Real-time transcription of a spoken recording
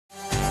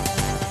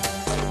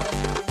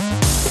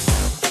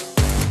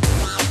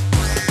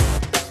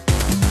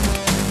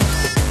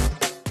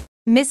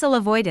Missile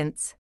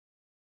avoidance.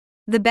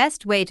 The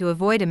best way to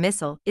avoid a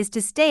missile is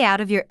to stay out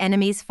of your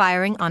enemy's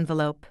firing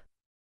envelope.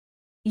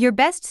 Your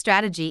best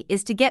strategy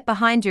is to get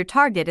behind your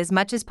target as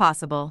much as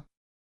possible.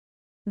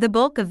 The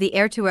bulk of the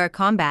air-to-air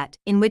combat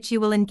in which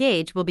you will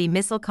engage will be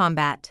missile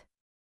combat.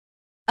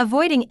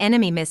 Avoiding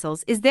enemy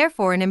missiles is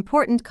therefore an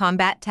important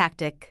combat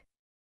tactic.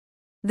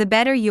 The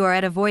better you are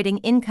at avoiding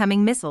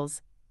incoming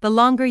missiles, the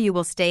longer you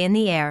will stay in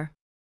the air.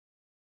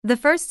 The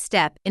first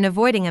step in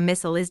avoiding a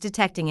missile is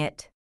detecting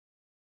it.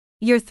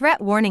 Your threat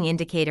warning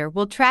indicator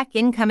will track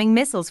incoming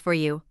missiles for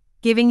you,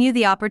 giving you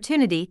the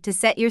opportunity to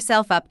set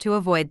yourself up to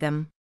avoid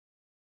them.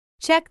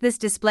 Check this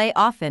display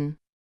often.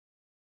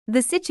 The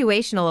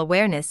Situational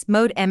Awareness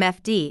Mode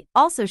MFD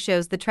also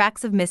shows the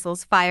tracks of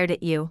missiles fired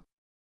at you.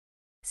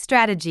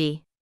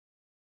 Strategy.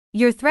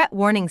 Your threat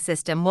warning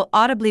system will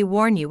audibly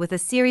warn you with a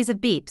series of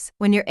beeps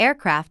when your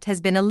aircraft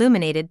has been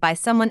illuminated by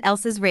someone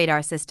else's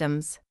radar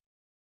systems.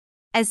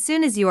 As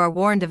soon as you are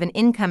warned of an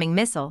incoming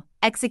missile,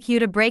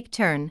 execute a brake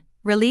turn,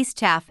 release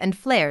chaff and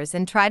flares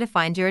and try to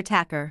find your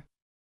attacker.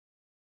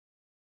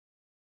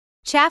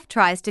 Chaff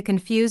tries to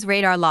confuse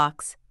radar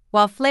locks,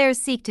 while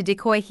flares seek to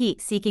decoy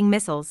heat-seeking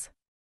missiles.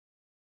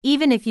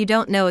 Even if you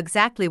don't know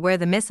exactly where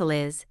the missile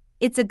is,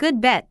 it's a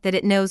good bet that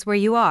it knows where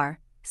you are,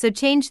 so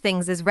change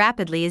things as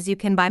rapidly as you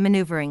can by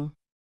maneuvering.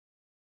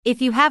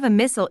 If you have a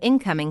missile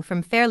incoming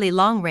from fairly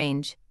long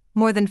range,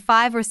 more than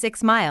 5 or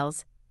 6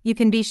 miles, you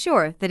can be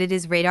sure that it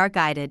is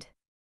radar-guided.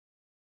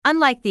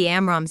 Unlike the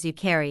AMRAAMs you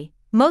carry,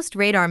 most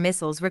radar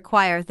missiles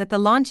require that the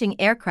launching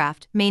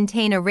aircraft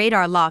maintain a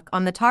radar lock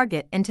on the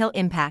target until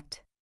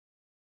impact.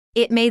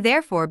 It may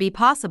therefore be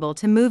possible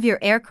to move your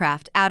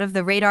aircraft out of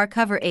the radar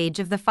cover age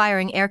of the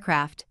firing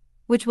aircraft,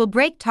 which will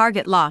break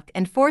target lock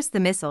and force the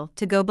missile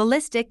to go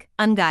ballistic,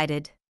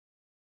 unguided.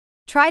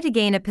 Try to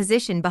gain a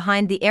position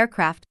behind the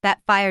aircraft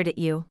that fired at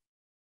you.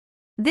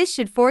 This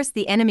should force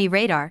the enemy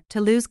radar to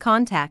lose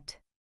contact.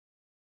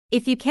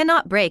 If you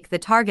cannot break the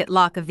target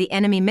lock of the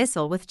enemy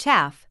missile with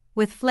chaff,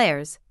 with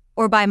flares,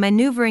 or by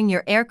maneuvering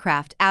your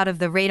aircraft out of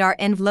the radar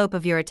envelope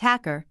of your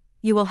attacker,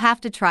 you will have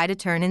to try to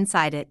turn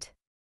inside it.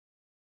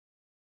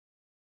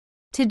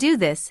 To do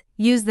this,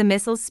 use the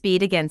missile's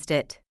speed against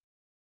it.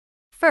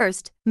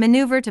 First,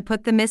 maneuver to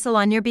put the missile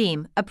on your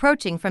beam,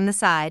 approaching from the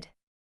side.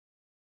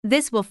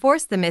 This will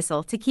force the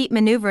missile to keep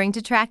maneuvering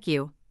to track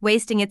you,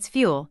 wasting its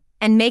fuel,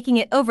 and making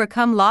it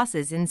overcome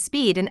losses in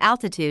speed and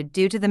altitude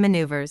due to the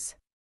maneuvers.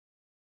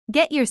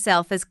 Get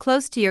yourself as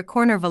close to your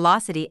corner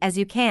velocity as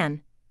you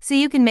can, so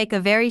you can make a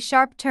very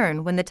sharp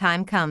turn when the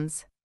time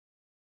comes.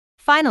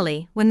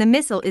 Finally, when the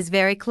missile is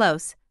very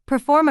close,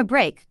 perform a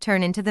brake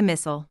turn into the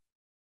missile.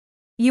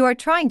 You are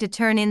trying to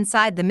turn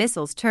inside the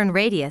missile's turn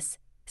radius,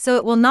 so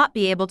it will not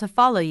be able to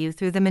follow you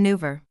through the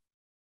maneuver.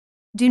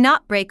 Do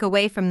not break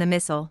away from the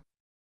missile.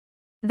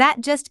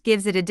 That just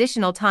gives it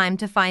additional time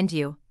to find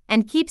you,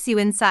 and keeps you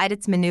inside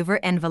its maneuver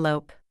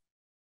envelope.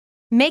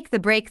 Make the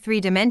brake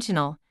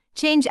three-dimensional,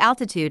 change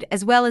altitude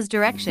as well as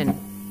direction,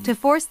 to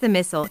force the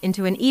missile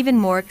into an even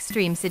more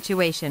extreme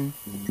situation.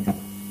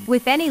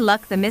 With any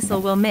luck the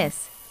missile will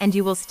miss, and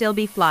you will still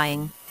be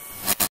flying.